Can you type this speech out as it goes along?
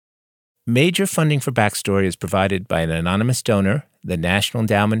Major funding for Backstory is provided by an anonymous donor, the National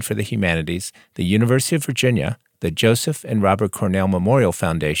Endowment for the Humanities, the University of Virginia, the Joseph and Robert Cornell Memorial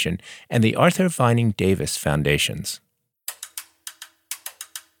Foundation, and the Arthur Vining Davis Foundations.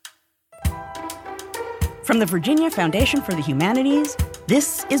 From the Virginia Foundation for the Humanities,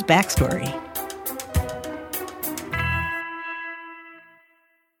 this is Backstory.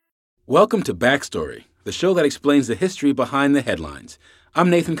 Welcome to Backstory, the show that explains the history behind the headlines.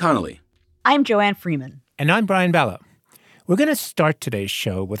 I'm Nathan Connolly. I'm Joanne Freeman. And I'm Brian Bella. We're going to start today's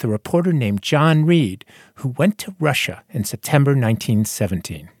show with a reporter named John Reed, who went to Russia in September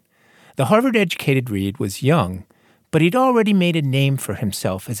 1917. The Harvard-educated Reed was young, but he'd already made a name for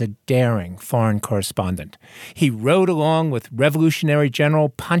himself as a daring foreign correspondent. He rode along with Revolutionary General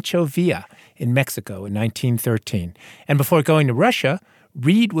Pancho Villa in Mexico in 1913. And before going to Russia,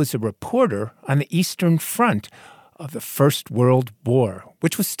 Reed was a reporter on the Eastern Front of the First World War,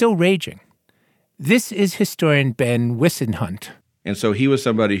 which was still raging. This is historian Ben Wissenhunt. And so he was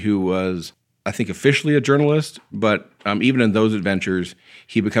somebody who was, I think, officially a journalist, but even in those adventures,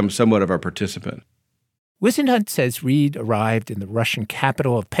 he becomes somewhat of a participant. Wissenhunt says Reed arrived in the Russian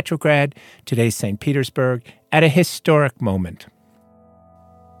capital of Petrograd, today's St. Petersburg, at a historic moment.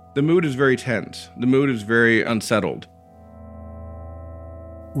 The mood is very tense. The mood is very unsettled.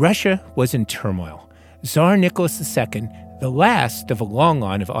 Russia was in turmoil. Tsar Nicholas II, the last of a long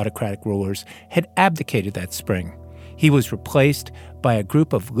line of autocratic rulers, had abdicated that spring. He was replaced by a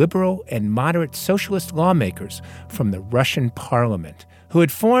group of liberal and moderate socialist lawmakers from the Russian parliament who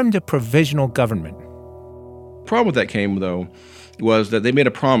had formed a provisional government. The problem with that came, though, was that they made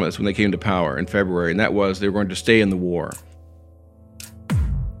a promise when they came to power in February, and that was they were going to stay in the war.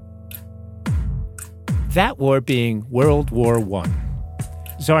 That war being World War I.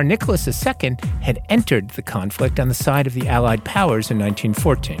 Tsar Nicholas II had entered the conflict on the side of the Allied powers in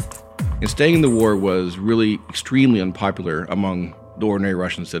 1914. And staying in the war was really extremely unpopular among the ordinary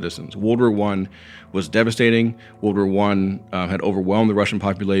Russian citizens. World War I was devastating. World War I had overwhelmed the Russian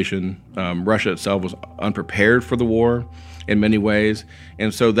population. Russia itself was unprepared for the war in many ways.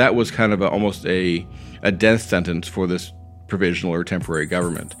 And so that was kind of almost a death sentence for this provisional or temporary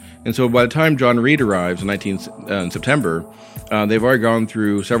government. And so by the time John Reed arrives in September, they've already gone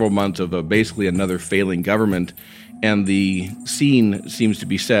through several months of basically another failing government, and the scene seems to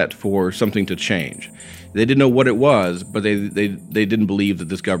be set for something to change. They didn't know what it was, but they didn't believe that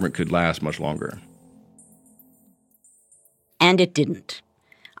this government could last much longer. And it didn't.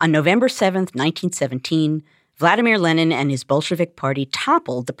 On November 7th, 1917, Vladimir Lenin and his Bolshevik party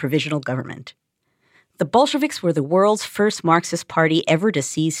toppled the provisional government. The Bolsheviks were the world's first Marxist party ever to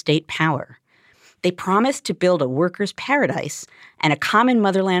seize state power. They promised to build a workers' paradise and a common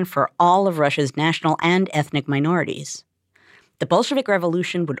motherland for all of Russia's national and ethnic minorities. The Bolshevik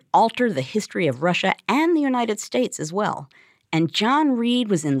Revolution would alter the history of Russia and the United States as well, and John Reed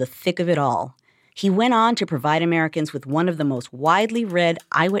was in the thick of it all. He went on to provide Americans with one of the most widely read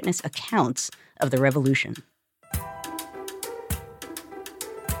eyewitness accounts of the revolution.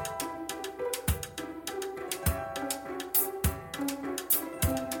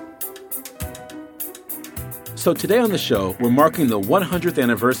 So today on the show, we're marking the 100th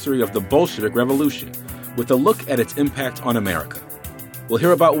anniversary of the Bolshevik Revolution with a look at its impact on America. We'll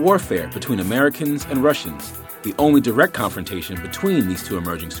hear about warfare between Americans and Russians, the only direct confrontation between these two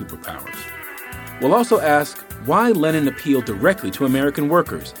emerging superpowers. We'll also ask why Lenin appealed directly to American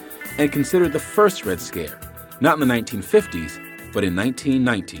workers and considered the first Red Scare, not in the 1950s, but in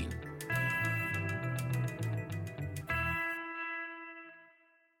 1919.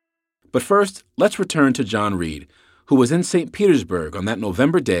 But first, let's return to John Reed, who was in St. Petersburg on that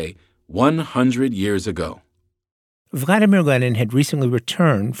November day 100 years ago. Vladimir Lenin had recently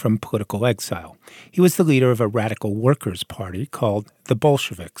returned from political exile. He was the leader of a radical workers' party called the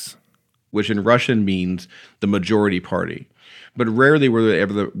Bolsheviks, which in Russian means the majority party. But rarely were they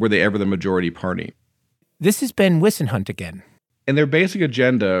ever the majority party. This is Ben Wissenhunt again. And their basic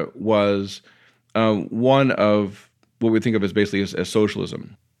agenda was one of what we think of as basically as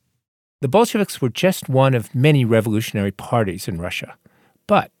socialism. The Bolsheviks were just one of many revolutionary parties in Russia.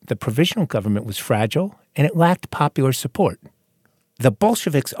 But the provisional government was fragile and it lacked popular support. The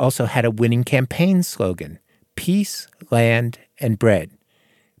Bolsheviks also had a winning campaign slogan: peace, land, and bread.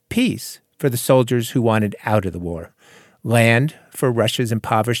 Peace for the soldiers who wanted out of the war, land for Russia's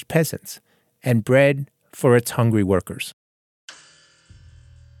impoverished peasants, and bread for its hungry workers.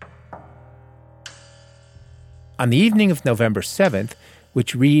 On the evening of November 7th,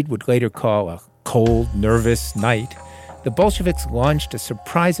 which Reed would later call a cold, nervous night, the Bolsheviks launched a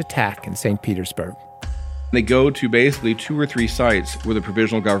surprise attack in St. Petersburg. They go to basically 2 or 3 sites where the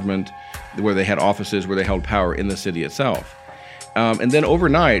provisional government, where they had offices, where they held power in the city itself. And then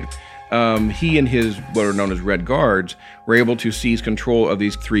overnight, he and his, what are known as Red Guards, were able to seize control of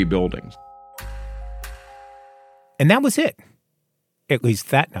these 3 buildings. And that was it, at least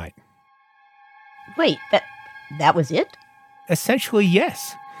that night. Wait, that was it? Essentially,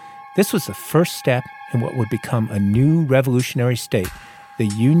 yes. This was the first step in what would become a new revolutionary state, the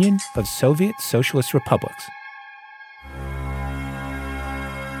Union of Soviet Socialist Republics.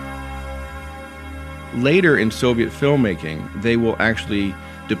 Later in Soviet filmmaking, they will actually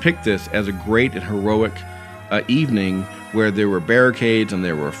depict this as a great and heroic evening where there were barricades and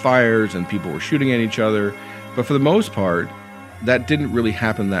there were fires and people were shooting at each other. But for the most part, that didn't really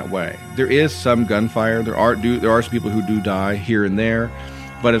happen that way. There is some gunfire. There are some people who do die here and there.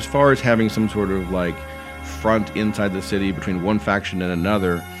 But as far as having some sort of like front inside the city between one faction and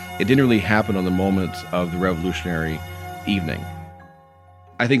another, it didn't really happen on the moments of the revolutionary evening.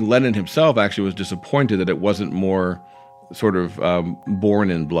 I think Lenin himself actually was disappointed that it wasn't more sort of born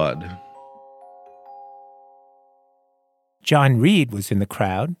in blood. John Reed was in the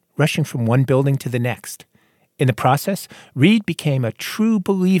crowd, rushing from one building to the next. In the process, Reed became a true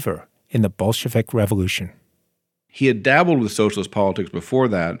believer in the Bolshevik Revolution. He had dabbled with socialist politics before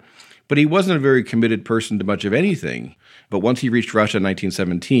that, but he wasn't a very committed person to much of anything. But once he reached Russia in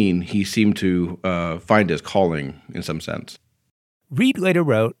 1917, he seemed to find his calling in some sense. Reed later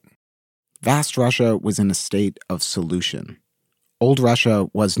wrote, "Vast Russia was in a state of solution. Old Russia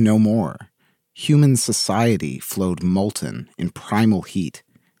was no more. Human society flowed molten in primal heat,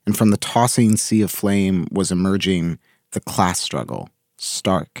 and from the tossing sea of flame was emerging the class struggle,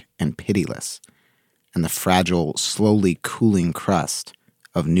 stark and pitiless, and the fragile, slowly cooling crust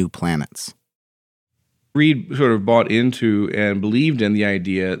of new planets." Reed sort of bought into and believed in the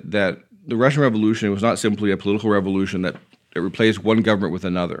idea that the Russian Revolution was not simply a political revolution that replaced one government with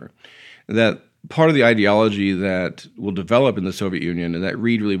another. That part of the ideology that will develop in the Soviet Union and that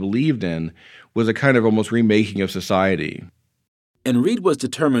Reed really believed in was a kind of almost remaking of society. And Reed was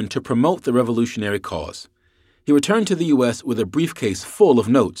determined to promote the revolutionary cause. He returned to the U.S. with a briefcase full of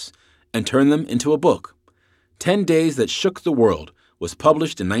notes and turned them into a book. 10 Days That Shook the World was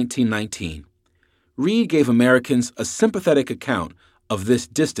published in 1919. Reed gave Americans a sympathetic account of this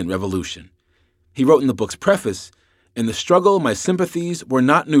distant revolution. He wrote in the book's preface, "In the struggle, my sympathies were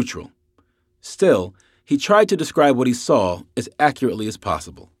not neutral." Still, he tried to describe what he saw as accurately as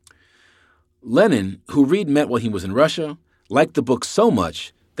possible. Lenin, who Reed met while he was in Russia, liked the book so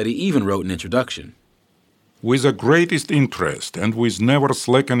much that he even wrote an introduction. "With the greatest interest and with never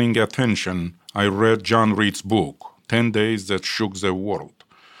slackening attention, I read John Reed's book, 10 Days That Shook the World.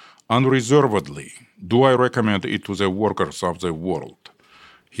 Unreservedly, do I recommend it to the workers of the world.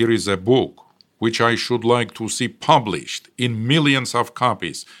 Here is a book which I should like to see published in millions of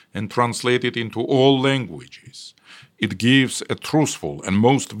copies and translated into all languages. It gives a truthful and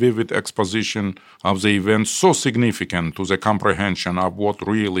most vivid exposition of the events so significant to the comprehension of what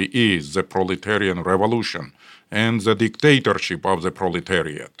really is the proletarian revolution and the dictatorship of the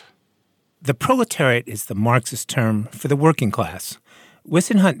proletariat." The proletariat is the Marxist term for the working class.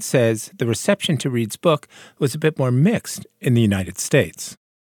 Wissenhunt says the reception to Reed's book was a bit more mixed in the United States.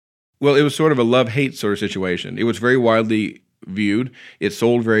 Well, it was sort of a love-hate sort of situation. It was very widely viewed. It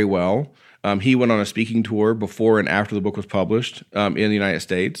sold very well. He went on a speaking tour before and after the book was published in the United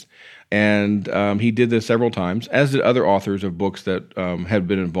States. And he did this several times, as did other authors of books that had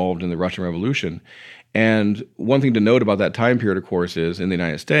been involved in the Russian Revolution. And one thing to note about that time period, of course, is in the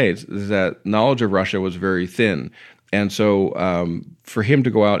United States, is that knowledge of Russia was very thin. And so for him to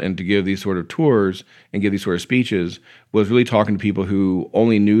go out and to give these sort of tours and give these sort of speeches was really talking to people who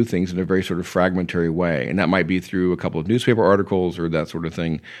only knew things in a very sort of fragmentary way. And that might be through a couple of newspaper articles or that sort of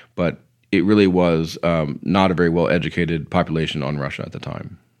thing. But it really was not a very well-educated population on Russia at the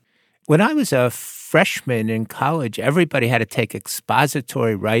time. When I was a freshman in college, everybody had to take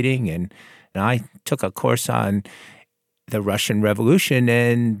expository writing, and I took a course on the Russian Revolution,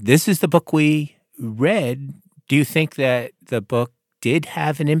 and this is the book we read. Do you think that the book did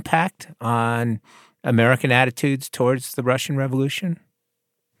have an impact on American attitudes towards the Russian Revolution?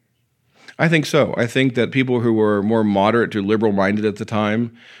 I think so. I think that people who were more moderate to liberal-minded at the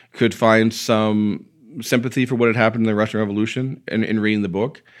time could find some sympathy for what had happened in the Russian Revolution in reading the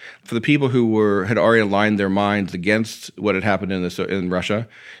book. For the people who had already aligned their minds against what had happened in Russia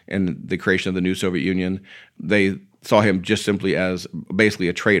and the creation of the new Soviet Union, they saw him just simply as basically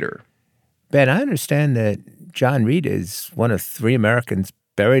a traitor. Ben, I understand that John Reed is one of 3 Americans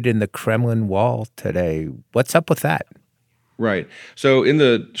buried in the Kremlin wall today. What's up with that? Right. So in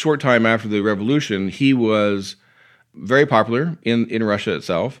the short time after the revolution, he was very popular in Russia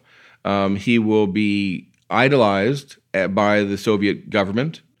itself. He will be idolized by the Soviet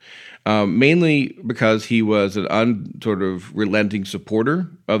government, mainly because he was an sort of relenting supporter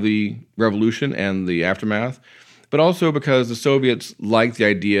of the revolution and the aftermath, but also because the Soviets liked the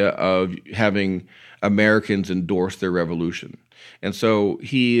idea of having Americans endorse their revolution. And so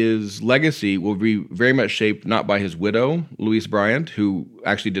his legacy will be very much shaped not by his widow, Louise Bryant, who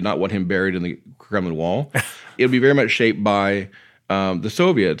actually did not want him buried in the Kremlin wall. It will be very much shaped by the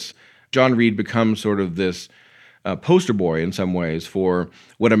Soviets. John Reed becomes sort of this poster boy in some ways for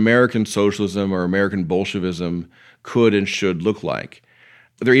what American socialism or American Bolshevism could and should look like.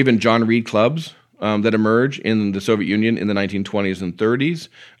 There are even John Reed clubs that emerge in the Soviet Union in the 1920s and 30s,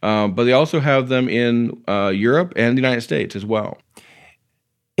 but they also have them in Europe and the United States as well.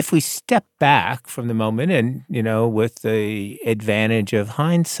 If we step back from the moment and, with the advantage of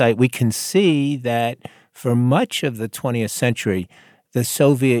hindsight, we can see that for much of the 20th century, the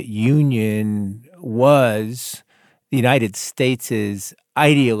Soviet Union was the United States'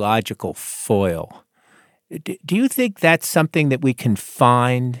 ideological foil. Do you think that's something that we can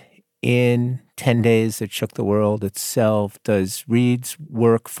find in 10 Days That Shook the World itself? Does Reed's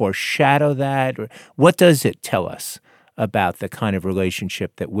work foreshadow that? Or what does it tell us about the kind of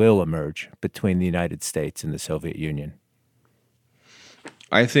relationship that will emerge between the United States and the Soviet Union?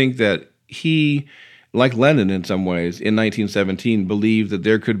 I think that he, like Lenin in some ways, in 1917, believed that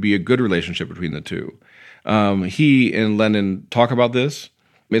there could be a good relationship between the two. He and Lenin talk about this.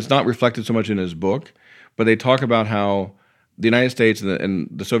 It's not reflected so much in his book, but they talk about how the United States and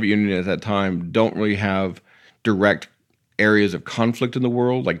the Soviet Union at that time don't really have direct areas of conflict in the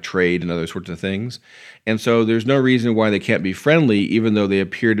world, like trade and other sorts of things. And so there's no reason why they can't be friendly, even though they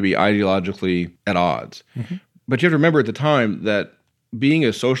appear to be ideologically at odds. Mm-hmm. But you have to remember at the time that being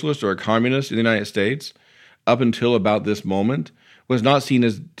a socialist or a communist in the United States, up until about this moment, was not seen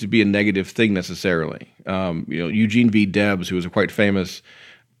as to be a negative thing necessarily. Eugene V. Debs, who was a quite famous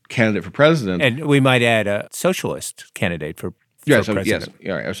candidate for president. And we might add a socialist candidate for president. Yes,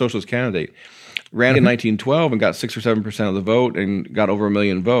 a socialist candidate. Ran in 1912 and got 6 or 7% of the vote and got over 1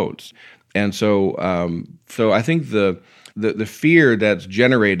 million votes. And so I think the fear that's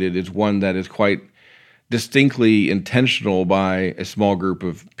generated is one that is quite distinctly intentional by a small group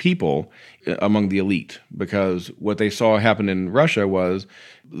of people among the elite, because what they saw happen in Russia was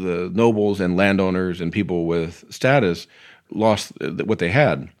the nobles and landowners and people with status lost what they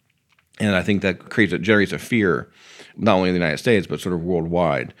had. And I think that generates a fear, not only in the United States, but sort of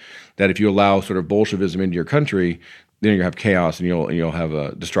worldwide, that if you allow sort of Bolshevism into your country, then you'll have chaos and you'll have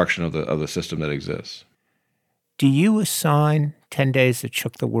a destruction of the system that exists. Do you assign 10 Days That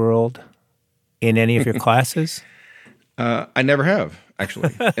Shook the World in any of your classes? I never have,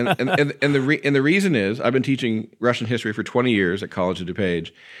 actually. And the reason is I've been teaching Russian history for 20 years at College of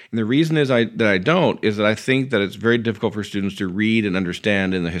DuPage. And the reason is that I don't is that I think that it's very difficult for students to read and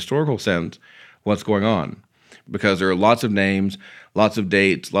understand in the historical sense what's going on, because there are lots of names, lots of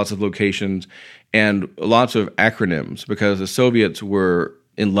dates, lots of locations, and lots of acronyms, because the Soviets were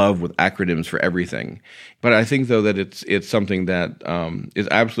in love with acronyms for everything. But I think, though, that it's something that is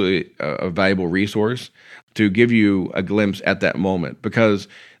absolutely a valuable resource to give you a glimpse at that moment. Because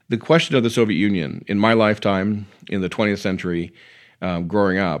the question of the Soviet Union, in my lifetime, in the 20th century,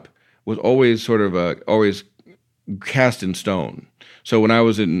 growing up, was always sort of always cast in stone. So when I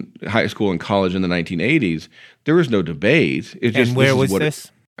was in high school and college in the 1980s, there was no debate. And where was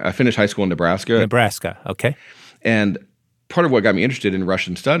this? I finished high school in Nebraska. Nebraska, okay. And part of what got me interested in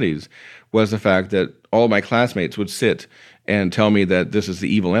Russian studies was the fact that all of my classmates would sit and tell me that this is the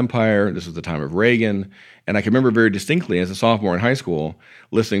evil empire, this is the time of Reagan. And I can remember very distinctly as a sophomore in high school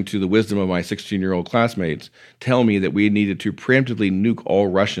listening to the wisdom of my 16-year-old classmates tell me that we needed to preemptively nuke all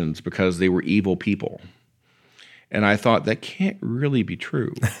Russians because they were evil people. And I thought, that can't really be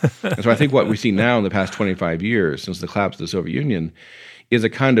true. And so I think what we see now in the past 25 years since the collapse of the Soviet Union is a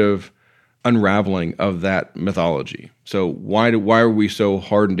kind of unraveling of that mythology. So why are we so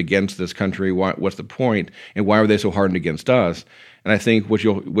hardened against this country? What's the point? And why are they so hardened against us? And I think what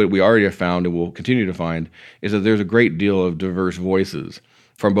we already have found and will continue to find is that there's a great deal of diverse voices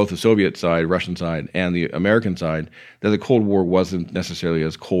from both the Soviet side, Russian side, and the American side, that the Cold War wasn't necessarily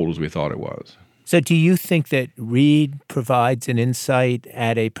as cold as we thought it was. So do you think that Reed provides an insight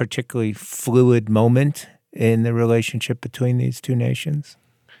at a particularly fluid moment in the relationship between these two nations?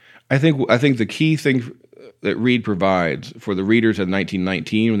 I think the key thing that Reed provides for the readers in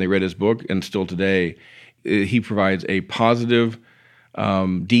 1919 when they read his book, and still today, he provides a positive,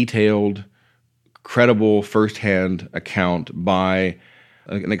 detailed, credible firsthand account by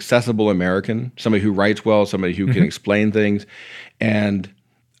an accessible American, somebody who writes well, somebody who can explain things. And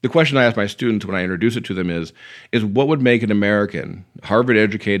the question I ask my students when I introduce it to them is what would make an American,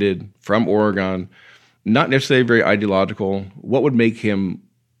 Harvard-educated, from Oregon, not necessarily very ideological, what would make him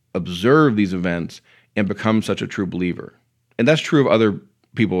observe these events and become such a true believer? And that's true of other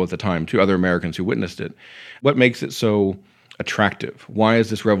people at the time, too, other Americans who witnessed it. What makes it so attractive? Why is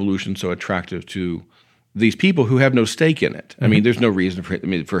this revolution so attractive to these people who have no stake in it? I mean, there's no reason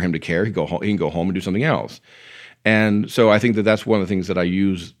for him to care. He can go home and do something else. And so I think that that's one of the things that I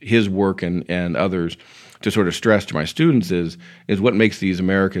use his work and others to sort of stress to my students is what makes these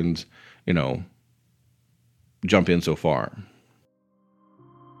Americans, jump in so far.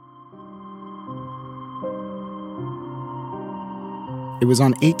 It was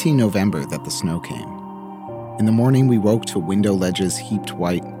on 18 November that the snow came. In the morning, we woke to window ledges heaped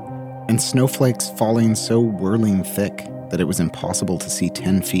white and snowflakes falling so whirling thick that it was impossible to see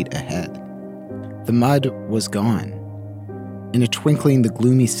 10 feet ahead. The mud was gone. In a twinkling, the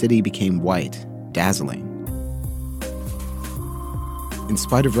gloomy city became white, dazzling. In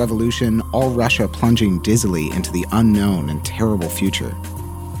spite of revolution, all Russia plunging dizzily into the unknown and terrible future,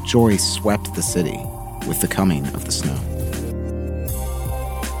 joy swept the city with the coming of the snow.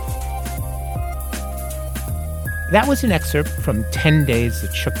 That was an excerpt from 10 Days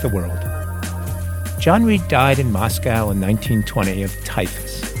That Shook the World. John Reed died in Moscow in 1920 of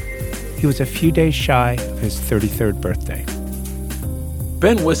typhus. He was a few days shy of his 33rd birthday.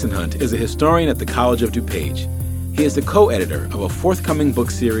 Ben Wissenhunt is a historian at the College of DuPage. He is the co-editor of a forthcoming book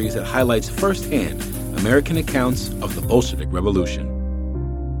series that highlights firsthand American accounts of the Bolshevik Revolution.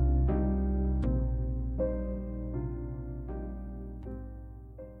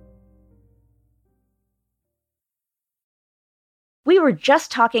 We were just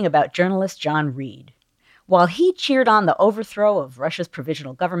talking about journalist John Reed. While he cheered on the overthrow of Russia's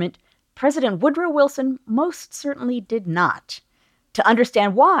provisional government, President Woodrow Wilson most certainly did not. To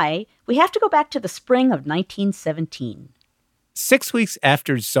understand why, we have to go back to the spring of 1917. 6 weeks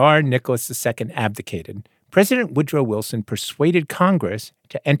after Tsar Nicholas II abdicated, President Woodrow Wilson persuaded Congress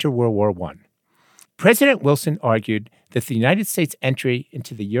to enter World War I. President Wilson argued that the United States' entry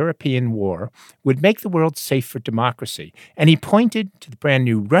into the European war would make the world safe for democracy, and he pointed to the brand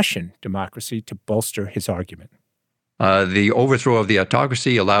new Russian democracy to bolster his argument. The overthrow of the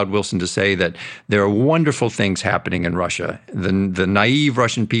autocracy allowed Wilson to say that there are wonderful things happening in Russia. The naive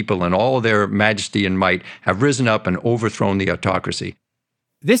Russian people in all of their majesty and might have risen up and overthrown the autocracy.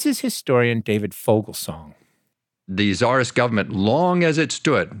 This is historian David Fogelsong. The Tsarist government, long as it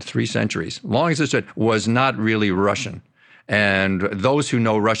stood, 3 centuries, long as it stood, was not really Russian. And those who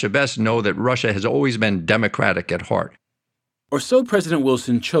know Russia best know that Russia has always been democratic at heart. Or so President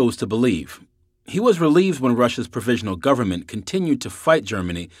Wilson chose to believe. He was relieved when Russia's provisional government continued to fight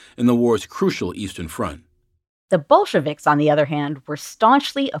Germany in the war's crucial Eastern Front. The Bolsheviks, on the other hand, were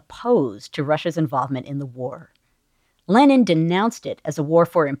staunchly opposed to Russia's involvement in the war. Lenin denounced it as a war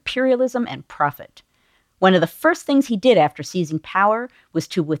for imperialism and profit. One of the first things he did after seizing power was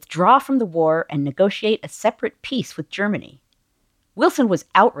to withdraw from the war and negotiate a separate peace with Germany. Wilson was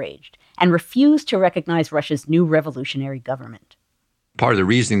outraged and refused to recognize Russia's new revolutionary government. Part of the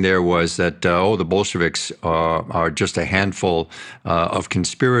reasoning there was that, the Bolsheviks are just a handful of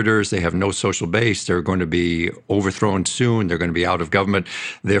conspirators. They have no social base. They're going to be overthrown soon. They're going to be out of government.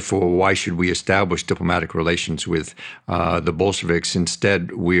 Therefore, why should we establish diplomatic relations with the Bolsheviks?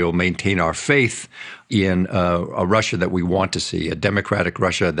 Instead, we'll maintain our faith in a Russia that we want to see, a democratic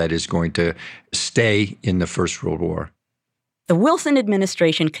Russia that is going to stay in the First World War. The Wilson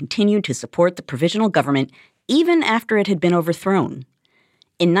administration continued to support the provisional government even after it had been overthrown.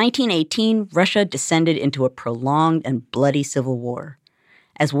 In 1918, Russia descended into a prolonged and bloody civil war.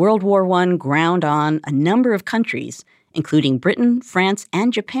 As World War I ground on, a number of countries, including Britain, France,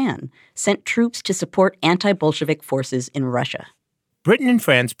 and Japan, sent troops to support anti-Bolshevik forces in Russia. Britain and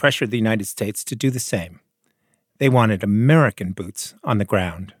France pressured the United States to do the same. They wanted American boots on the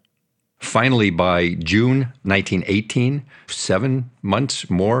ground. Finally, by June 1918, 7 months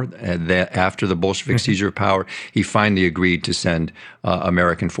more after the Bolshevik seizure of power, he finally agreed to send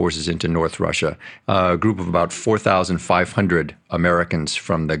American forces into North Russia. A group of about 4,500 Americans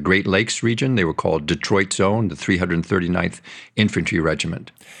from the Great Lakes region. They were called Detroit Zone, the 339th Infantry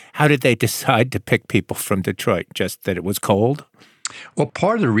Regiment. How did they decide to pick people from Detroit? Just that it was cold? Well,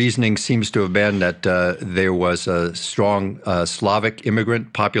 part of the reasoning seems to have been that there was a strong Slavic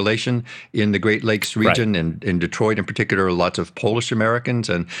immigrant population in the Great Lakes region, and in Detroit in particular, lots of Polish Americans.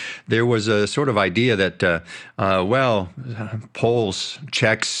 And there was a sort of idea that, Poles,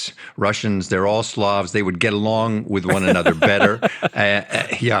 Czechs, Russians, they're all Slavs. They would get along with one another better.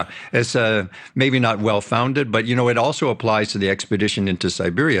 It's maybe not well-founded, but, it also applies to the expedition into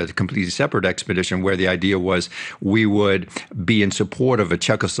Siberia, the completely separate expedition, where the idea was we would be in support of a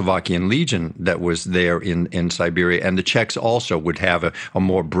Czechoslovakian legion that was there in Siberia, and the Czechs also would have a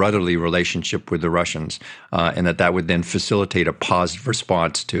more brotherly relationship with the Russians, and that would then facilitate a positive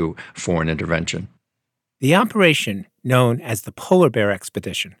response to foreign intervention. The operation, known as the Polar Bear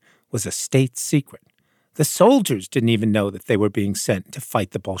Expedition, was a state secret. The soldiers didn't even know that they were being sent to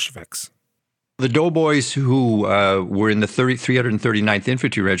fight the Bolsheviks. The doughboys who were in the 339th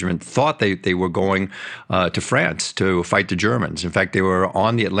Infantry Regiment thought they were going to France to fight the Germans. In fact, they were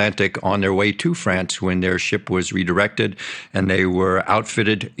on the Atlantic on their way to France when their ship was redirected, and they were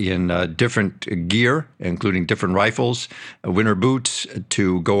outfitted in different gear, including different rifles, winter boots,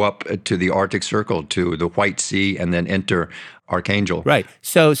 to go up to the Arctic Circle, to the White Sea, and then enter Archangel. Right.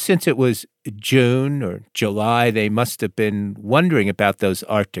 So since it was June or July, they must have been wondering about those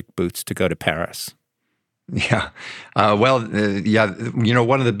Arctic boots to go to Paris. Yeah. One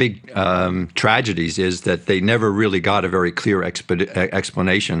of the big tragedies is that they never really got a very clear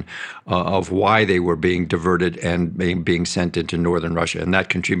explanation of why they were being diverted and being sent into northern Russia. And that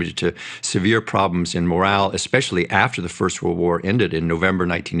contributed to severe problems in morale, especially after the First World War ended in November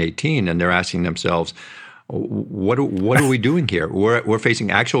 1918. And they're asking themselves, what are we doing here? We're facing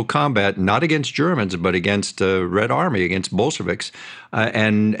actual combat, not against Germans, but against the Red Army, against Bolsheviks,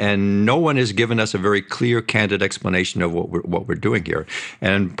 and no one has given us a very clear, candid explanation of what we're doing here.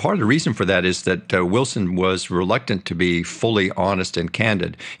 And part of the reason for that is that Wilson was reluctant to be fully honest and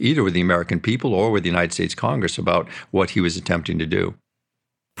candid, either with the American people or with the United States Congress, about what he was attempting to do.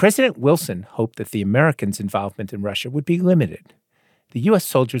 President Wilson hoped that the Americans' involvement in Russia would be limited. The U.S.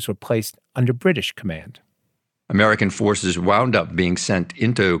 soldiers were placed under British command. American forces wound up being sent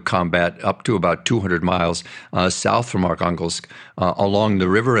into combat up to about 200 miles south from Arkhangelsk, along the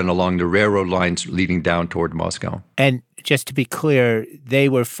river and along the railroad lines leading down toward Moscow. And just to be clear, they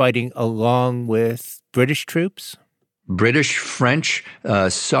were fighting along with British troops? British, French,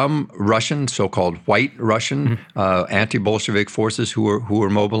 some Russian, so-called white Russian, anti-Bolshevik forces who were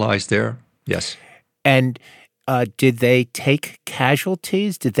mobilized there. Yes. And did they take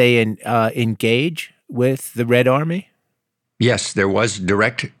casualties? Did they engage with the Red Army? Yes, there was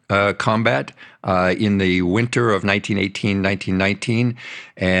direct combat in the winter of 1918-1919,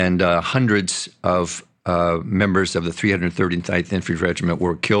 and hundreds of members of the 339th Infantry Regiment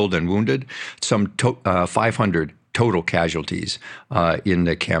were killed and wounded, some 500 total casualties in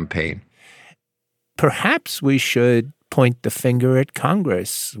the campaign. Perhaps we should point the finger at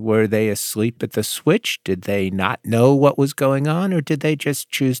Congress. Were they asleep at the switch? Did they not know what was going on, or did they just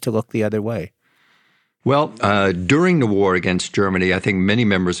choose to look the other way? Well, during the war against Germany, I think many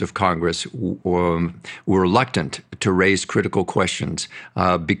members of Congress were reluctant to raise critical questions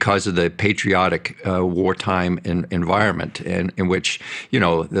because of the patriotic wartime environment in which,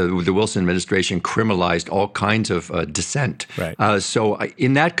 the Wilson administration criminalized all kinds of dissent. Right. So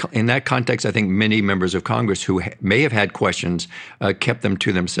in that context, I think many members of Congress who may have had questions kept them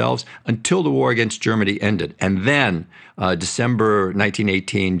to themselves until the war against Germany ended. And then December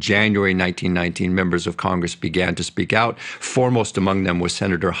 1918, January 1919, members of Congress began to speak out. Foremost among them was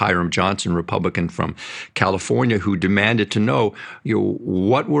Senator Hiram Johnson, Republican from California, who demanded to know,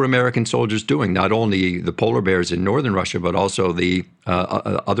 what were American soldiers doing? Not only the polar bears in northern Russia, but also the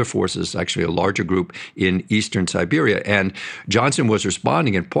other forces, actually a larger group in eastern Siberia. And Johnson was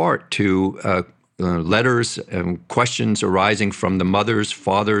responding in part to letters and questions arising from the mothers,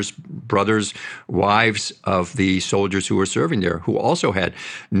 fathers, brothers, wives of the soldiers who were serving there, who also had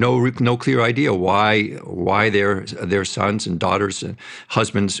no clear idea why their sons and daughters and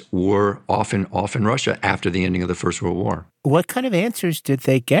husbands were off in Russia after the ending of the First World War. What kind of answers did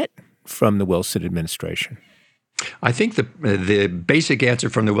they get from the Wilson administration? I think the basic answer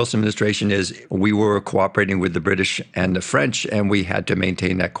from the Wilson administration is we were cooperating with the British and the French, and we had to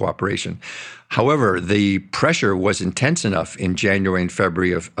maintain that cooperation. However, the pressure was intense enough in January and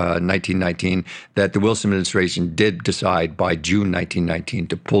February of 1919 that the Wilson administration did decide by June 1919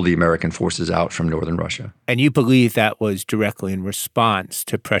 to pull the American forces out from northern Russia. And you believe that was directly in response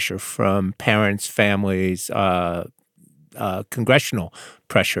to pressure from parents, families, congressional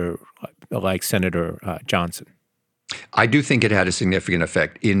pressure like Senator Johnson? I do think it had a significant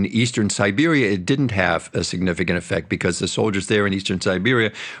effect. In eastern Siberia, it didn't have a significant effect because the soldiers there in eastern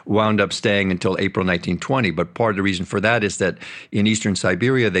Siberia wound up staying until April 1920. But part of the reason for that is that in eastern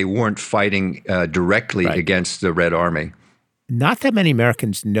Siberia, they weren't fighting directly against the Red Army. Not that many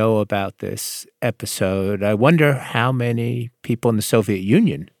Americans know about this episode. I wonder how many people in the Soviet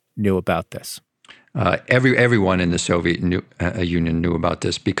Union knew about this. Everyone in the Soviet Union knew about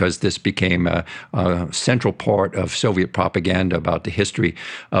this because this became a central part of Soviet propaganda about the history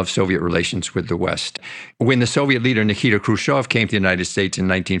of Soviet relations with the West. When the Soviet leader Nikita Khrushchev came to the United States in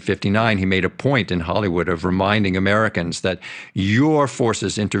 1959, he made a point in Hollywood of reminding Americans that your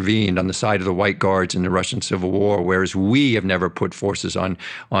forces intervened on the side of the White Guards in the Russian Civil War, whereas we have never put forces on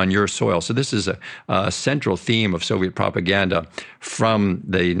your soil. So this is a central theme of Soviet propaganda from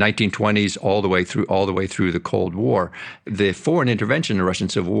the 1920s all the way through the Cold War. The foreign intervention in the Russian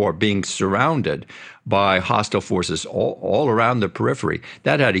Civil War, being surrounded by hostile forces all around the periphery,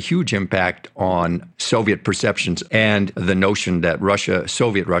 that had a huge impact on Soviet perceptions and the notion that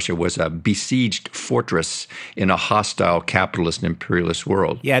Soviet Russia was a besieged fortress in a hostile capitalist and imperialist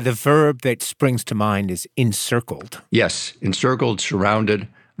world. Yeah, the verb that springs to mind is encircled. Yes, encircled, surrounded.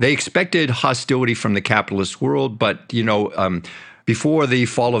 They expected hostility from the capitalist world, but, before the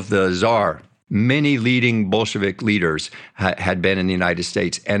fall of the Tsar, many leading Bolshevik leaders had been in the United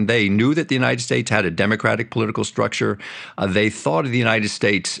States, and they knew that the United States had a democratic political structure. They thought of the United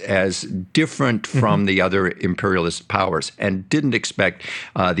States as different from the other imperialist powers and didn't expect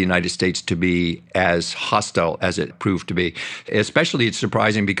the United States to be as hostile as it proved to be. Especially it's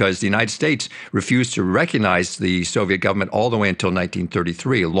surprising because the United States refused to recognize the Soviet government all the way until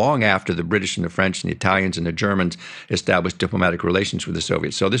 1933, long after the British and the French and the Italians and the Germans established diplomatic relations with the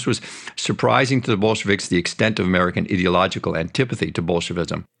Soviets. So this was surprising to the Bolsheviks, the extent of American ideological antipathy to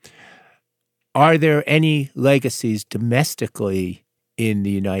Bolshevism. Are there any legacies domestically in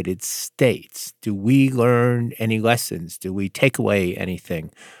the United States? Do we learn any lessons? Do we take away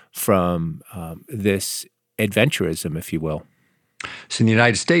anything from this adventurism, if you will? So in the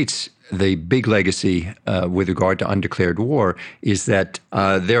United States, the big legacy with regard to undeclared war is that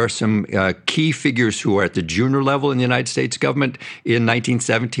there are some key figures who are at the junior level in the United States government in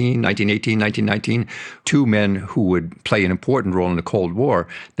 1917, 1918, 1919, two men who would play an important role in the Cold War.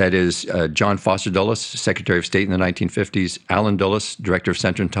 That is John Foster Dulles, Secretary of State in the 1950s, Allen Dulles, Director of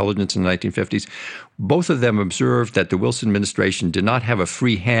Central Intelligence in the 1950s. Both of them observed that the Wilson administration did not have a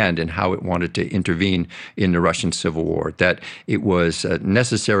free hand in how it wanted to intervene in the Russian Civil War, that it was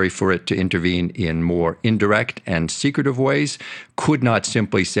necessary for it to intervene in more indirect and secretive ways, could not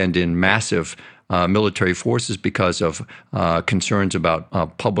simply send in massive military forces because of concerns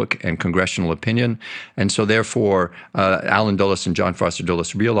about public and congressional opinion. And so therefore, Allen Dulles and John Foster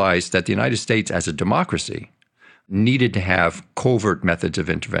Dulles realized that the United States as a democracy needed to have covert methods of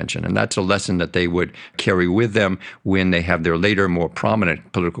intervention. And that's a lesson that they would carry with them when they have their later, more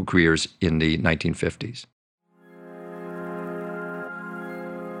prominent political careers in the 1950s.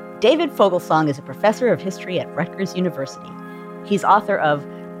 David Fogelsong is a professor of history at Rutgers University. He's author of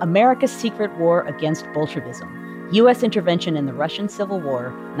America's Secret War Against Bolshevism, U.S. Intervention in the Russian Civil War,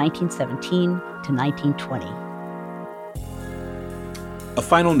 1917 to 1920. A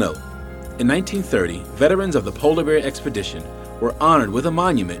final note. In 1930, veterans of the Polar Bear Expedition were honored with a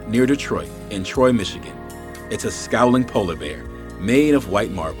monument near Detroit in Troy, Michigan. It's a scowling polar bear made of white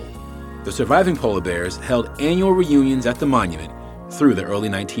marble. The surviving polar bears held annual reunions at the monument through the early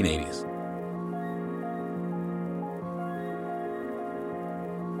 1980s.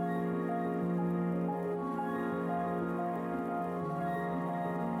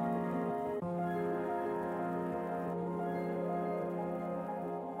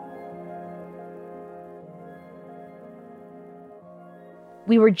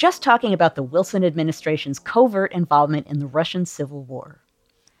 We were just talking about the Wilson administration's covert involvement in the Russian Civil War.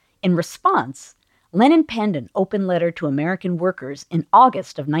 In response, Lenin penned an open letter to American workers in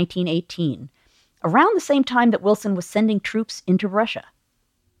August of 1918, around the same time that Wilson was sending troops into Russia.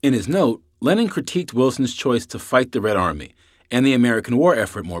 In his note, Lenin critiqued Wilson's choice to fight the Red Army and the American war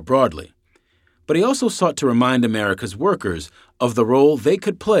effort more broadly. But he also sought to remind America's workers of the role they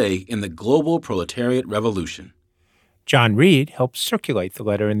could play in the global proletariat revolution. John Reed helped circulate the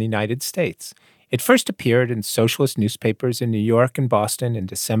letter in the United States. It first appeared in socialist newspapers in New York and Boston in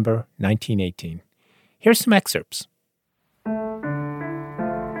December 1918. Here's some excerpts.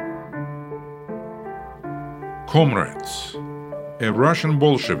 Comrades, a Russian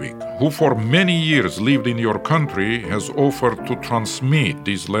Bolshevik who for many years lived in your country has offered to transmit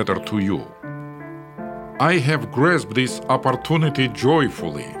this letter to you. I have grasped this opportunity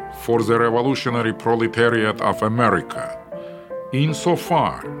joyfully, for the revolutionary proletariat of America,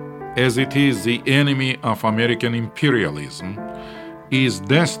 insofar as it is the enemy of American imperialism, is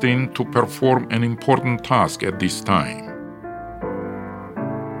destined to perform an important task at this time.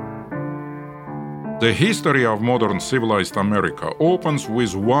 The history of modern civilized America opens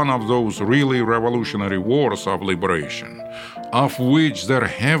with one of those really revolutionary wars of liberation, of which there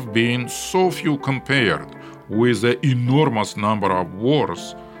have been so few compared with the enormous number of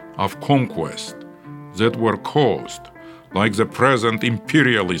wars of conquest that were caused, like the present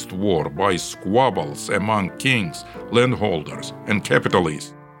imperialist war, by squabbles among kings, landholders, and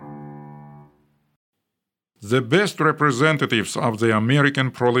capitalists. The best representatives of the American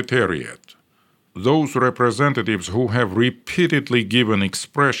proletariat, those representatives who have repeatedly given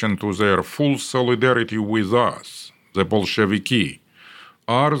expression to their full solidarity with us, the Bolsheviki,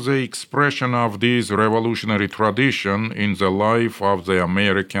 are the expression of this revolutionary tradition in the life of the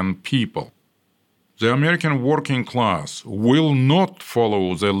American people. The American working class will not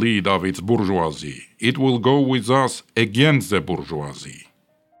follow the lead of its bourgeoisie. It will go with us against the bourgeoisie.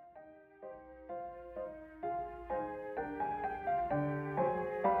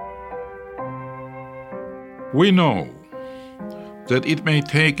 We know that it may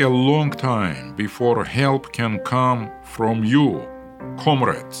take a long time before help can come from you,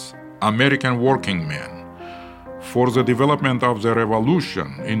 comrades, American working men, for the development of the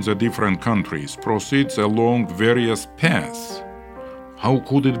revolution in the different countries proceeds along various paths. How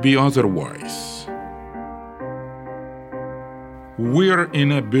could it be otherwise? We're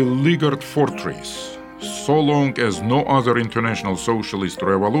in a beleaguered fortress so long as no other international socialist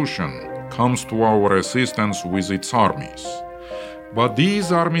revolution comes to our assistance with its armies. But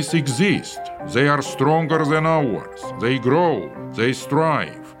these armies exist. They are stronger than ours. They grow, they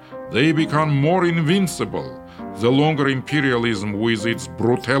strive, they become more invincible the longer imperialism with its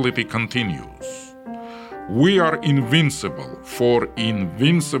brutality continues. We are invincible, for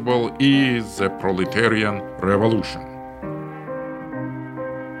invincible is the proletarian revolution.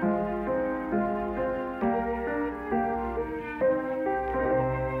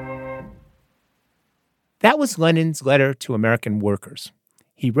 That was Lenin's letter to American workers.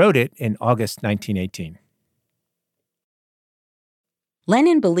 He wrote it in August 1918.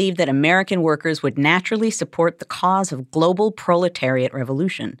 Lenin believed that American workers would naturally support the cause of global proletariat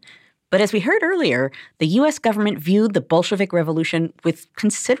revolution. But as we heard earlier, the U.S. government viewed the Bolshevik Revolution with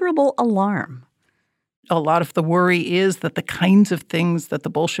considerable alarm. A lot of the worry is that the kinds of things that the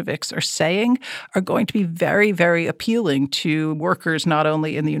Bolsheviks are saying are going to be very, very appealing to workers not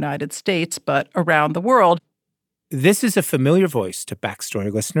only in the United States, but around the world. This is a familiar voice to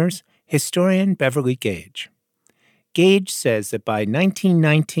Backstory listeners, historian Beverly Gage. Gage says that by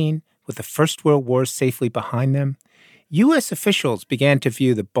 1919, with the First World War safely behind them, U.S. officials began to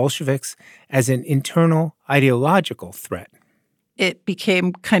view the Bolsheviks as an internal ideological threat. It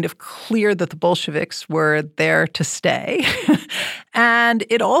became kind of clear that the Bolsheviks were there to stay. And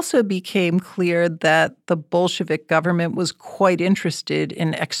it also became clear that the Bolshevik government was quite interested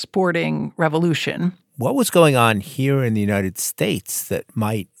in exporting revolution. What was going on here in the United States that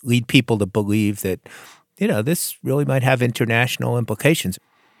might lead people to believe that, this really might have international implications?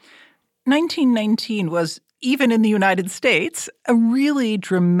 1919 was, even in the United States, a really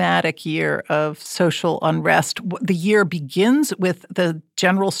dramatic year of social unrest. The year begins with the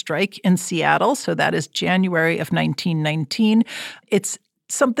general strike in Seattle, so that is January of 1919. It's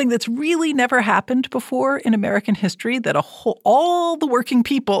something that's really never happened before in American history, that all the working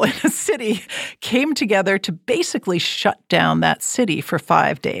people in a city came together to basically shut down that city for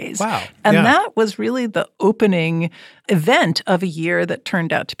 5 days. Wow. And that was really the opening event of a year that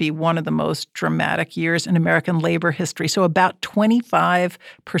turned out to be one of the most dramatic years in American labor history. So about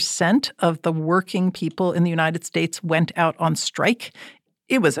 25% of the working people in the United States went out on strike.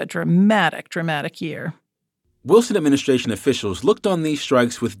 It was a dramatic, dramatic year. Wilson administration officials looked on these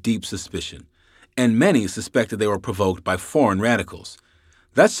strikes with deep suspicion, and many suspected they were provoked by foreign radicals.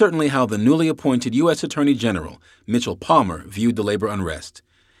 That's certainly how the newly appointed U.S. Attorney General, Mitchell Palmer, viewed the labor unrest,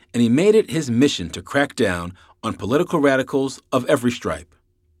 and he made it his mission to crack down on political radicals of every stripe.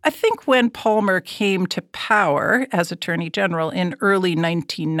 I think when Palmer came to power as Attorney General in early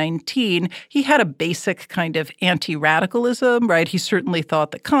 1919, he had a basic kind of anti-radicalism, right? He certainly thought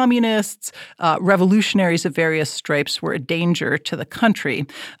that communists, revolutionaries of various stripes were a danger to the country.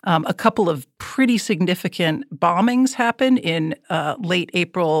 A couple of pretty significant bombings happened in late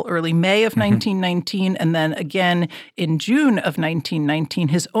April, early May of 1919, and then again in June of 1919,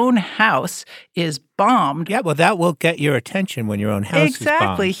 his own house is bombed. Yeah, well, that will get your attention when your own house is bombed.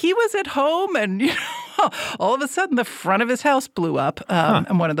 Exactly. He was at home and, All of a sudden, the front of his house blew up,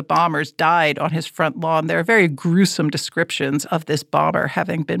 and one of the bombers died on his front lawn. There are very gruesome descriptions of this bomber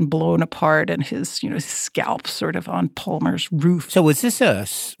having been blown apart and his scalp sort of on Palmer's roof. So was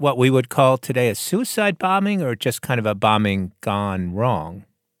this what we would call today a suicide bombing, or just kind of a bombing gone wrong?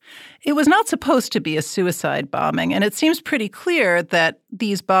 It was not supposed to be a suicide bombing, and it seems pretty clear that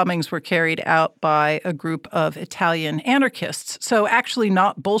these bombings were carried out by a group of Italian anarchists, so actually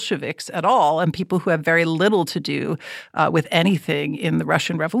not Bolsheviks at all, and people who have very little to do with anything in the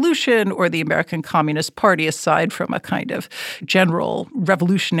Russian Revolution or the American Communist Party, aside from a kind of general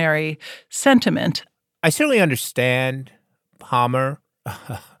revolutionary sentiment. I certainly understand Palmer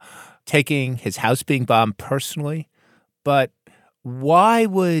taking his house being bombed personally, but why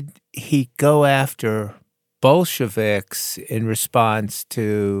would he go after Bolsheviks in response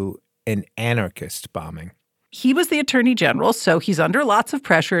to an anarchist bombing? He was the attorney general, so he's under lots of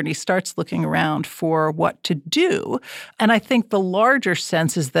pressure, and he starts looking around for what to do. And I think the larger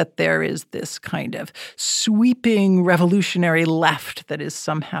sense is that there is this kind of sweeping revolutionary left that is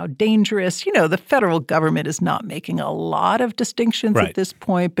somehow dangerous. The federal government is not making a lot of distinctions at this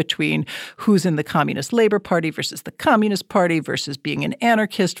point between who's in the Communist Labor Party versus the Communist Party versus being an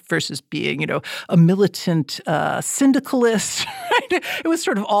anarchist versus being, a militant syndicalist. Right? It was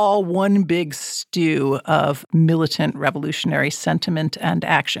sort of all one big stew of militant revolutionary sentiment and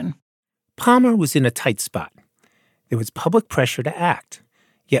action. Palmer was in a tight spot. There was public pressure to act.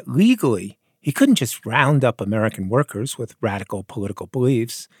 Yet legally, he couldn't just round up American workers with radical political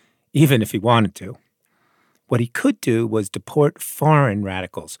beliefs, even if he wanted to. What he could do was deport foreign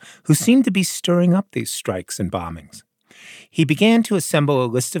radicals who seemed to be stirring up these strikes and bombings. He began to assemble a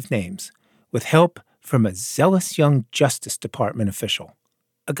list of names with help from a zealous young Justice Department official,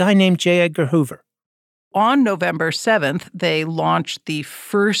 a guy named J. Edgar Hoover. On November 7th, they launched the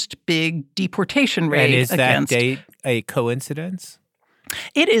first big deportation raid against— And is that date a coincidence?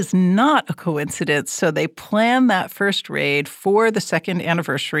 It is not a coincidence. So they planned that first raid for the second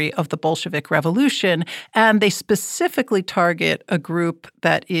anniversary of the Bolshevik Revolution, and they specifically target a group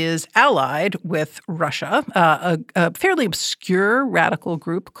that is allied with Russia, a fairly obscure radical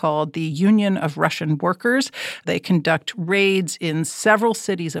group called the Union of Russian Workers. They conduct raids in several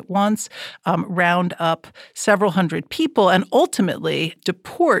cities at once, round up several hundred people, and ultimately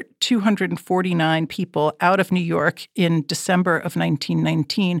deport 249 people out of New York in December of 1919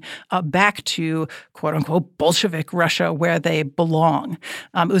 back to, quote-unquote, Bolshevik Russia, where they belong.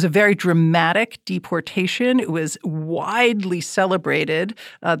 It was a very dramatic deportation. It was widely celebrated.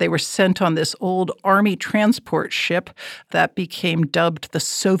 They were sent on this old army transport ship that became dubbed the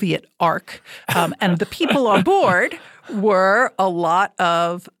Soviet Ark. And the people on board were a lot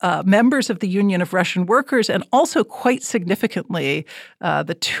of members of the Union of Russian Workers, and also quite significantly,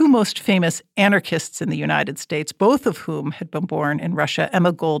 the two most famous anarchists in the United States, both of whom had been born in Russia,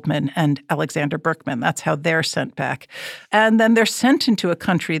 Emma Goldman and Alexander Berkman. That's how they're sent back. And then they're sent into a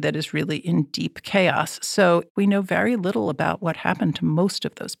country that is really in deep chaos. So we know very little about what happened to most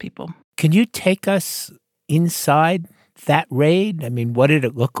of those people. Can you take us inside that raid? I mean, what did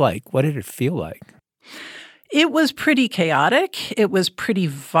it look like? What did it feel like? It was pretty chaotic. It was pretty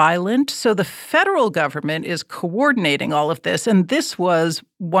violent. So the federal government is coordinating all of this. And this was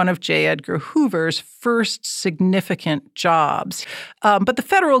one of J. Edgar Hoover's first significant jobs. But the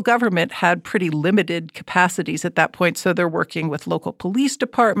federal government had pretty limited capacities at that point. So they're working with local police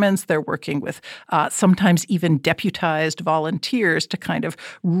departments. They're working with sometimes even deputized volunteers to kind of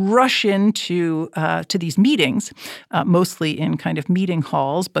rush into to these meetings, mostly in kind of meeting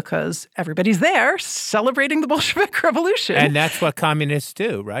halls, because everybody's there celebrating the Bolshevik Revolution. And that's what communists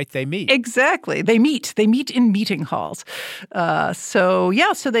do, right? They meet. Exactly. They meet. They meet in meeting halls. So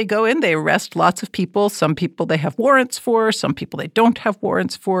they go in, they arrest lots of people. Some people they have warrants for, some people they don't have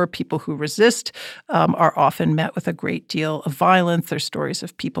warrants for. People who resist are often met with a great deal of violence. There's stories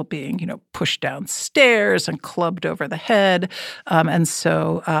of people being, pushed downstairs and clubbed over the head.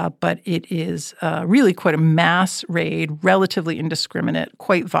 But it is really quite a mass raid, relatively indiscriminate,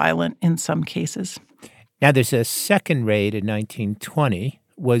 quite violent in some cases. Now, there's a second raid in 1920.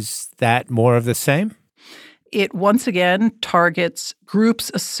 Was that more of the same? It once again targets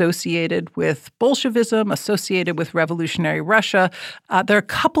groups associated with Bolshevism, associated with revolutionary Russia. There are a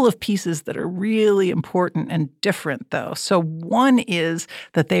couple of pieces that are really important and different, though. So one is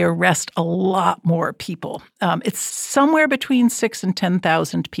that they arrest a lot more people. It's somewhere between 6,000 and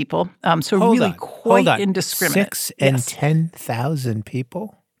 10,000 people. Quite indiscriminate. 6,000 and 10,000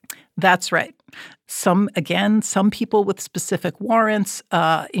 people? That's right. Some people with specific warrants.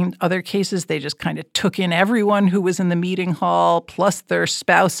 In other cases, they just kind of took in everyone who was in the meeting hall, plus their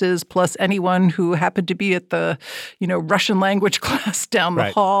spouses, plus anyone who happened to be at the, Russian language class down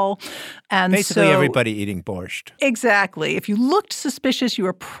the hall. And basically everybody eating borscht. Exactly. If you looked suspicious, you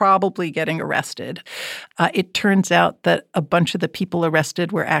were probably getting arrested. It turns out that a bunch of the people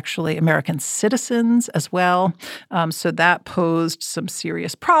arrested were actually American citizens as well. So that posed some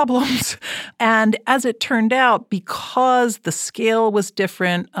serious problems. And as it turned out, because the scale was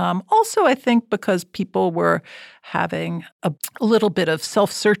different, also I think because people were having a little bit of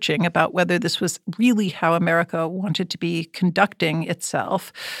self-searching about whether this was really how America wanted to be conducting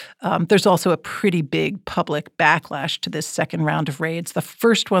itself. There's also a pretty big public backlash to this second round of raids. The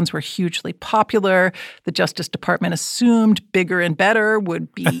first ones were hugely popular. The Justice Department assumed bigger and better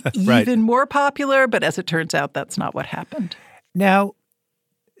would be even more popular, but as it turns out, that's not what happened. Now,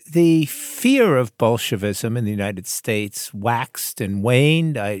 the fear of Bolshevism in the United States waxed and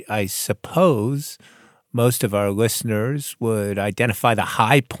waned, I suppose. Most of our listeners would identify the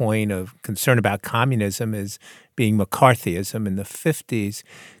high point of concern about communism as being McCarthyism in the 50s.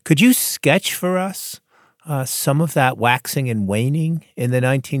 Could you sketch for us some of that waxing and waning in the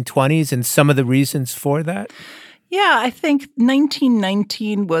 1920s and some of the reasons for that? Yeah, I think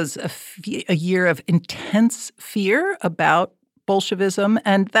 1919 was a year of intense fear about Bolshevism,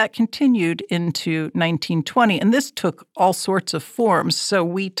 and that continued into 1920. And this took all sorts of forms. So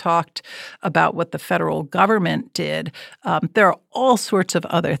we talked about what the federal government did. There are all sorts of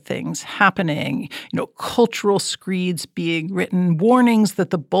other things happening, cultural screeds being written, warnings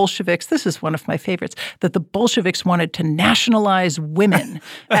that the Bolsheviks, this is one of my favorites, that the Bolsheviks wanted to nationalize women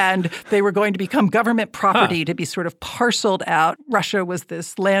and they were going to become government property to be sort of parceled out. Russia was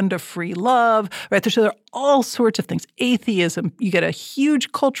this land of free love, right? So there are all sorts of things. Atheism, you get a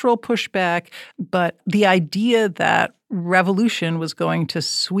huge cultural pushback, but the idea that revolution was going to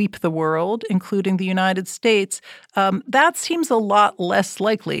sweep the world, including the United States, that seems a lot less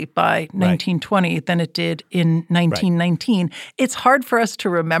likely by 1920 than it did in 1919. Right. It's hard for us to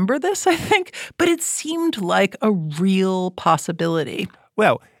remember this, I think, but it seemed like a real possibility.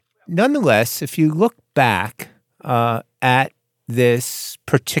 Well, nonetheless, if you look back at this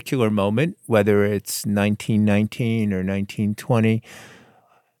particular moment, whether it's 1919 or 1920,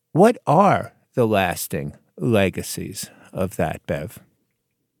 what are the lasting legacies of that, Bev?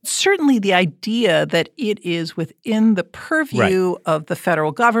 Certainly the idea that it is within the purview of the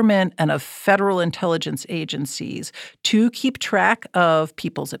federal government and of federal intelligence agencies to keep track of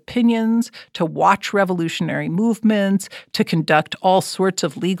people's opinions, to watch revolutionary movements, to conduct all sorts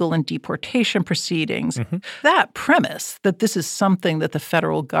of legal and deportation proceedings. Mm-hmm. That premise that this is something that the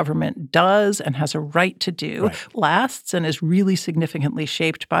federal government does and has a right to do lasts and is really significantly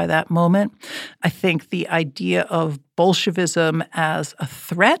shaped by that moment. I think the idea of Bolshevism as a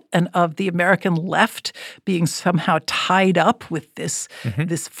threat and of the American left being somehow tied up with this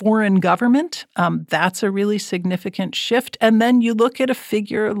foreign government, that's a really significant shift. And then you look at a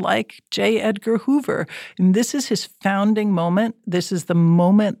figure like J. Edgar Hoover, and this is his founding moment. This is the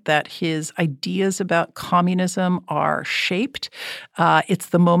moment that his ideas about communism are shaped. It's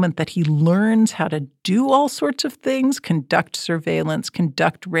the moment that he learns how to do all sorts of things, conduct surveillance,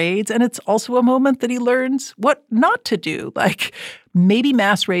 conduct raids, and it's also a moment that he learns what not to do. Like, maybe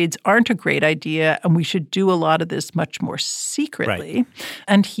mass raids aren't a great idea, and we should do a lot of this much more secretly. Right.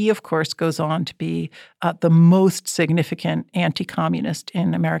 And he, of course, goes on to be the most significant anti-communist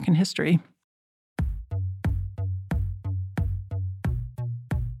in American history.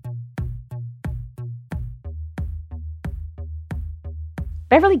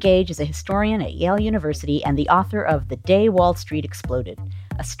 Beverly Gage is a historian at Yale University and the author of The Day Wall Street Exploded,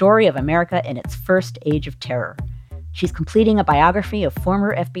 a story of America in its first age of terror. She's completing a biography of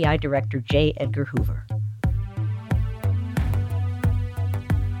former FBI Director J. Edgar Hoover.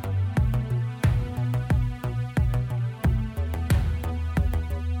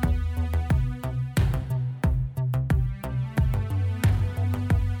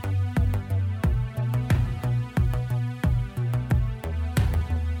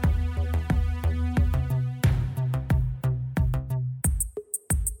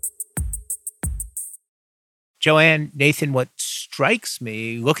 Joanne, Nathan, what strikes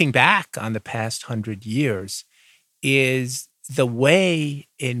me looking back on the past 100 years is the way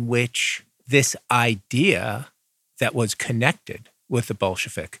in which this idea that was connected with the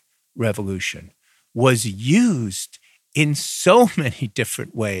Bolshevik Revolution was used in so many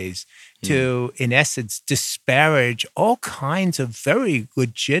different ways to, in essence, disparage all kinds of very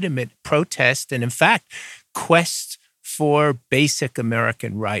legitimate protest and, in fact, quests for basic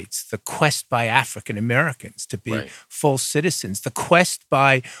American rights, the quest by African Americans to be full citizens, the quest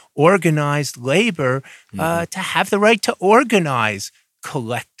by organized labor to have the right to organize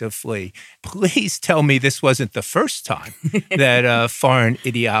collectively. Please tell me this wasn't the first time that foreign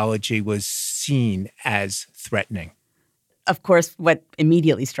ideology was seen as threatening. Of course, what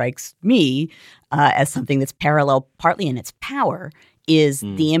immediately strikes me as something that's parallel partly in its power is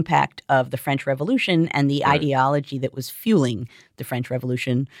the impact of the French Revolution and the ideology that was fueling the French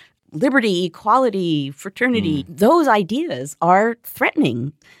Revolution. Liberty, equality, fraternity, those ideas are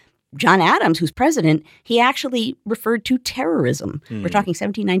threatening. John Adams, who's president, he actually referred to terrorism. We're talking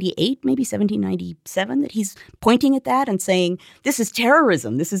 1798, maybe 1797, that he's pointing at that and saying, this is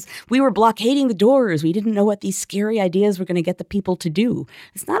terrorism. We were blockading the doors. We didn't know what these scary ideas were going to get the people to do.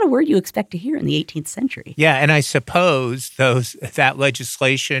 It's not a word you expect to hear in the 18th century. Yeah, and I suppose that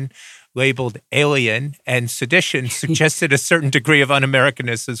legislation labeled alien and sedition suggested a certain degree of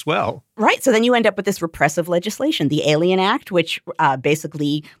un-Americanness as well. Right. So then you end up with this repressive legislation, the Alien Act, which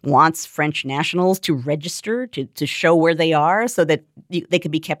basically wants French nationals to register, to show where they are so that they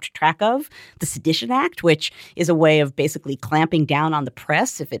could be kept track of. The Sedition Act, which is a way of basically clamping down on the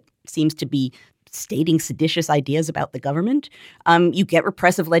press if it seems to be stating seditious ideas about the government. You get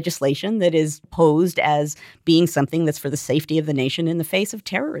repressive legislation that is posed as being something that's for the safety of the nation in the face of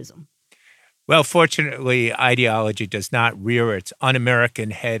terrorism. Well, fortunately, ideology does not rear its un-American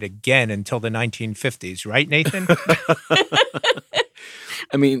head again until the 1950s, right, Nathan?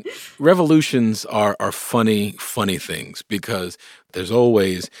 I mean, revolutions are funny things because there's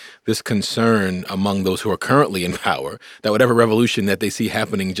always this concern among those who are currently in power that whatever revolution that they see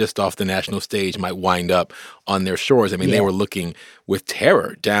happening just off the national stage might wind up on their shores. I mean, they were looking with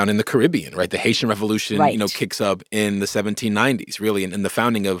terror down in the Caribbean, right? The Haitian Revolution, kicks up in the 1790s, really, and the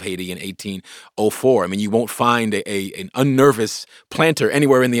founding of Haiti in 1804. I mean, you won't find an unnervous planter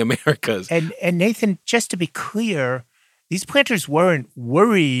anywhere in the Americas. And Nathan, just to be clear, these planters weren't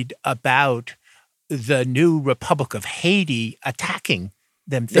worried about the new Republic of Haiti attacking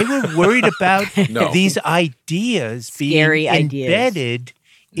them. They were worried about these ideas being embedded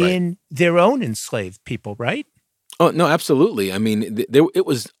in their own enslaved people, right? Oh, no, absolutely. I mean, it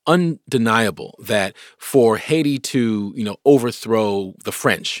was undeniable that for Haiti to, overthrow the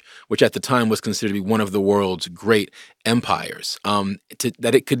French, which at the time was considered to be one of the world's great empires,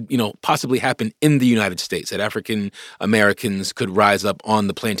 that it could, possibly happen in the United States, that African Americans could rise up on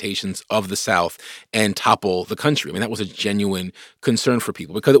the plantations of the South and topple the country. I mean, that was a genuine concern for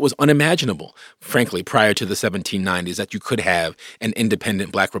people because it was unimaginable, frankly, prior to the 1790s that you could have an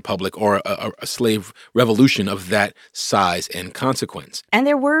independent Black republic or a slave revolution of that size and consequence. And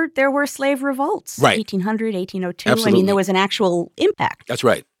there were slave revolts, right. 1800, 1802. Absolutely. I mean, there was an actual impact. That's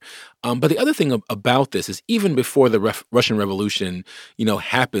right. But the other thing about this is even before the Russian Revolution,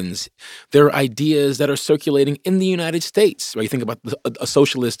 happens, there are ideas that are circulating in the United States. Right? You think about a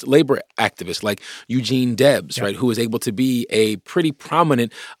socialist labor activist like Eugene Debs, right, who was able to be a pretty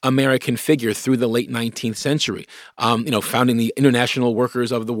prominent American figure through the late 19th century, founding the International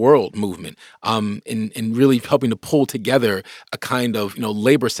Workers of the World movement, and really helping to pull together a kind of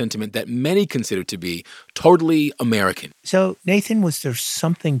labor sentiment that many consider to be totally American. So, Nathan, was there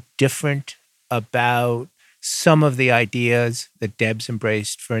something different about some of the ideas that Debs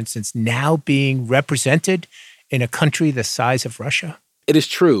embraced, for instance, now being represented in a country the size of Russia? It is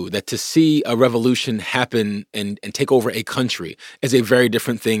true that to see a revolution happen and take over a country is a very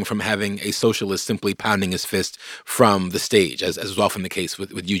different thing from having a socialist simply pounding his fist from the stage, as was often the case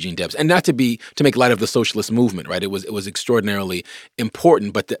with Eugene Debs. And not to make light of the socialist movement, right? It was extraordinarily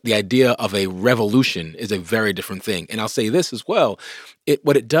important, but the idea of a revolution is a very different thing. And I'll say this as well.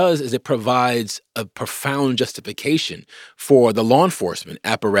 What it does is it provides a profound justification for the law enforcement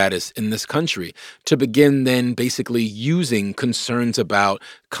apparatus in this country to begin then basically using concerns about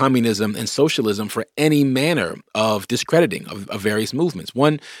communism and socialism for any manner of discrediting of various movements.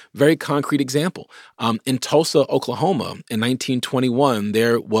 One very concrete example, in Tulsa, Oklahoma, in 1921,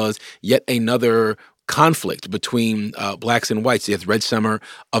 there was yet another conflict between blacks and whites. You had the Red Summer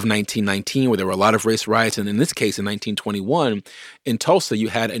of 1919, where there were a lot of race riots. And in this case, in 1921, in Tulsa, you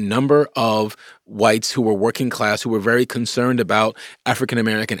had a number of whites who were working class, who were very concerned about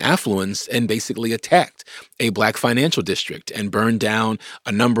African-American affluence and basically attacked a black financial district and burned down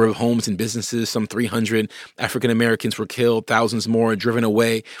a number of homes and businesses. Some 300 African-Americans were killed, thousands more driven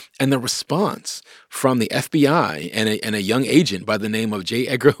away. And the response from the FBI and a young agent by the name of J.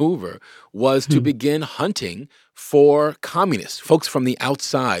 Edgar Hoover was to begin hunting for communists, folks from the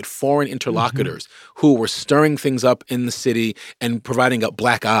outside, foreign interlocutors who were stirring things up in the city and providing a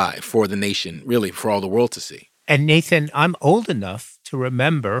black eye for the nation, really, for all the world to see. And Nathan, I'm old enough to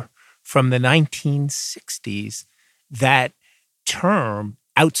remember from the 1960s that term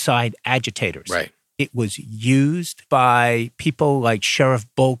outside agitators. Right. It was used by people like Sheriff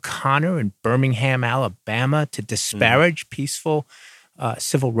Bull Connor in Birmingham, Alabama, to disparage peaceful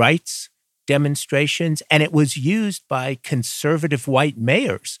civil rights demonstrations. And it was used by conservative white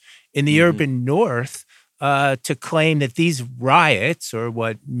mayors in the urban North to claim that these riots, or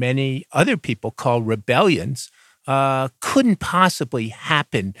what many other people call rebellions, couldn't possibly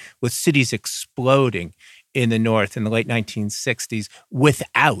happen with cities exploding in the North in the late 1960s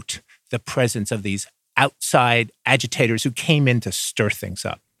without the presence of these outside agitators who came in to stir things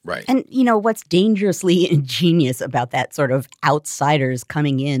up. Right. And, what's dangerously ingenious about that sort of outsiders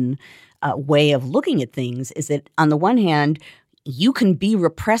coming in way of looking at things is that, on the one hand, you can be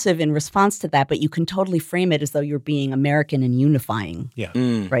repressive in response to that, but you can totally frame it as though you're being American and unifying. Yeah.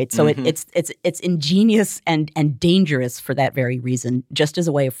 Right? So it's ingenious and dangerous for that very reason, just as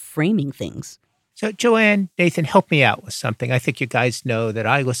a way of framing things. So, Joanne, Nathan, help me out with something. I think you guys know that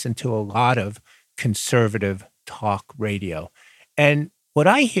I listen to a lot of conservative talk radio. And what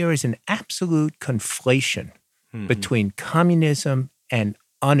I hear is an absolute conflation between communism and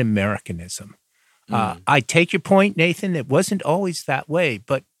un-Americanism. I take your point, Nathan. It wasn't always that way.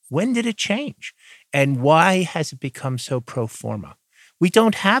 But when did it change? And why has it become so pro forma? We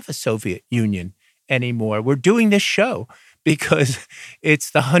don't have a Soviet Union anymore. We're doing this show because it's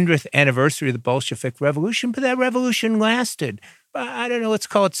the 100th anniversary of the Bolshevik Revolution, but that revolution lasted, I don't know, let's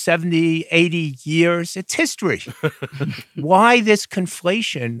call it 70, 80 years. It's history. Why this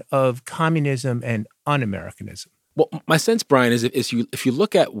conflation of communism and un-Americanism? Well, my sense, Brian, is if you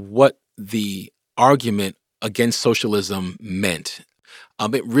look at what the argument against socialism meant,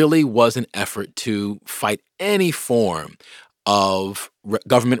 it really was an effort to fight any form of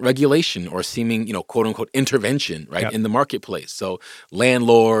government regulation or seeming, quote unquote, intervention, right, in the marketplace. So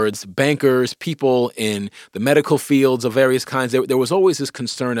landlords, bankers, people in the medical fields of various kinds, there was always this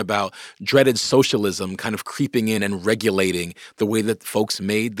concern about dreaded socialism kind of creeping in and regulating the way that folks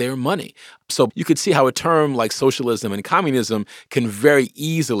made their money. So you could see how a term like socialism and communism can very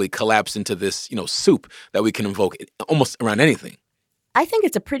easily collapse into this, soup that we can invoke almost around anything. I think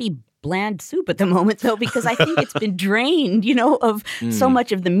it's a pretty bland soup at the moment, though, because I think it's been drained, of so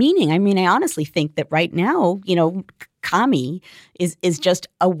much of the meaning. I mean, I honestly think that right now, commie is just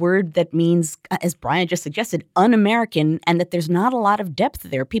a word that means, as Brian just suggested, un-American, and that there's not a lot of depth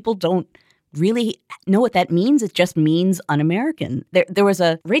there. People don't really know what that means. It just means un-American. There was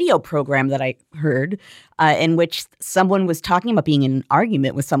a radio program that I heard in which someone was talking about being in an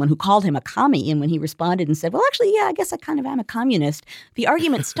argument with someone who called him a commie. And when he responded and said, well, actually, yeah, I guess I kind of am a communist, the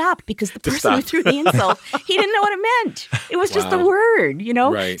argument stopped because the person who threw the insult, he didn't know what it meant. It was just a word,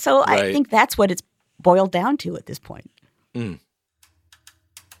 Right, So I think that's what it's boiled down to at this point.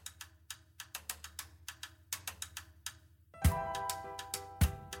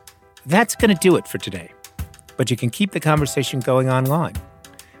 That's going to do it for today. But you can keep the conversation going online.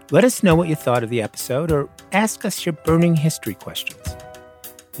 Let us know what you thought of the episode or ask us your burning history questions.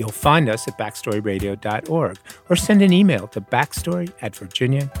 You'll find us at backstoryradio.org or send an email to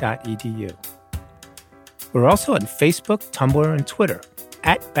backstory@virginia.edu. We're also on Facebook, Tumblr, and Twitter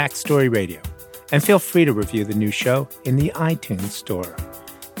at Backstory Radio. And feel free to review the new show in the iTunes store.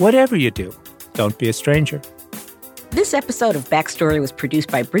 Whatever you do, don't be a stranger. This episode of Backstory was produced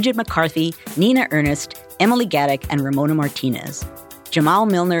by Bridget McCarthy, Nina Ernest, Emily Gaddick, and Ramona Martinez. Jamal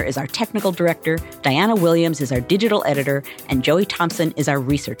Milner is our technical director, Diana Williams is our digital editor, and Joey Thompson is our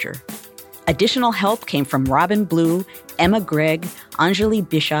researcher. Additional help came from Robin Blue, Emma Gregg, Anjali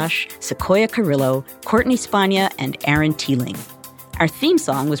Bishash, Sequoia Carrillo, Courtney Spagna, and Aaron Teeling. Our theme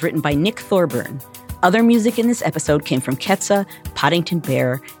song was written by Nick Thorburn. Other music in this episode came from Ketsa, Poddington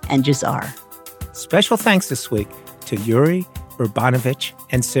Bear, and Jazar. Special thanks this week to Yuri Urbanovich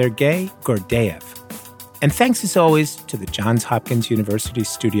and Sergei Gordeev. And thanks as always to the Johns Hopkins University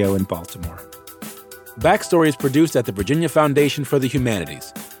studio in Baltimore. Backstory is produced at the Virginia Foundation for the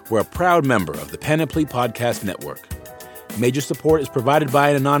Humanities. We're a proud member of the Panoply Podcast Network. Major support is provided by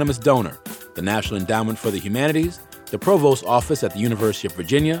an anonymous donor, the National Endowment for the Humanities, the Provost's Office at the University of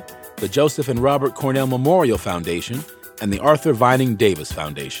Virginia, the Joseph and Robert Cornell Memorial Foundation, and the Arthur Vining Davis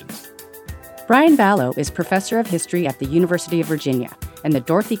Foundations. Brian Ballo is Professor of History at the University of Virginia and the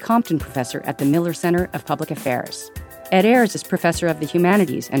Dorothy Compton Professor at the Miller Center of Public Affairs. Ed Ayers is Professor of the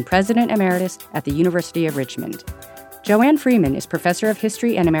Humanities and President Emeritus at the University of Richmond. Joanne Freeman is Professor of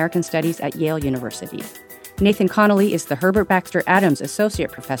History and American Studies at Yale University. Nathan Connolly is the Herbert Baxter Adams Associate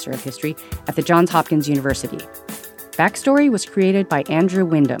Professor of History at the Johns Hopkins University. Backstory was created by Andrew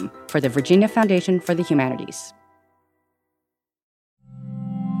Wyndham for the Virginia Foundation for the Humanities.